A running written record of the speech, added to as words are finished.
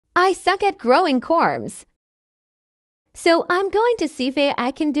I suck at growing corms. So I'm going to see if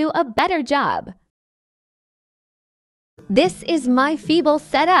I can do a better job. This is my feeble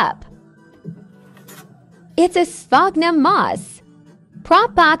setup. It's a sphagnum moss.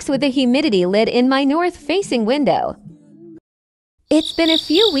 Prop box with a humidity lid in my north-facing window. It's been a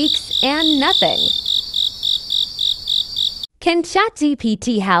few weeks and nothing. Can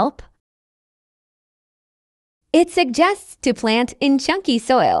ChatGPT help? It suggests to plant in chunky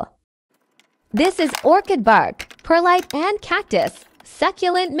soil. This is orchid bark, perlite and cactus,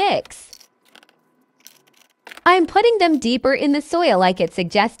 succulent mix. I'm putting them deeper in the soil like it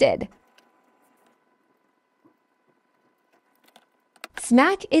suggested.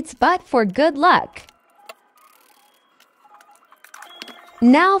 Smack its butt for good luck.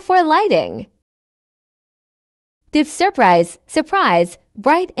 Now for lighting. Surprise, surprise,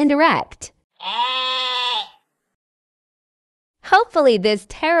 bright and direct. Hopefully this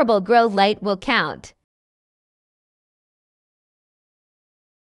terrible grow light will count.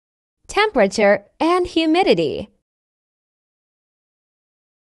 Temperature and humidity.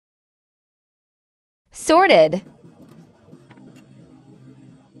 Sorted.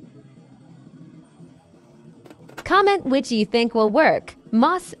 Comment which you think will work,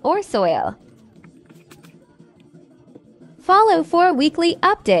 moss or soil. Follow for weekly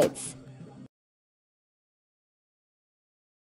updates.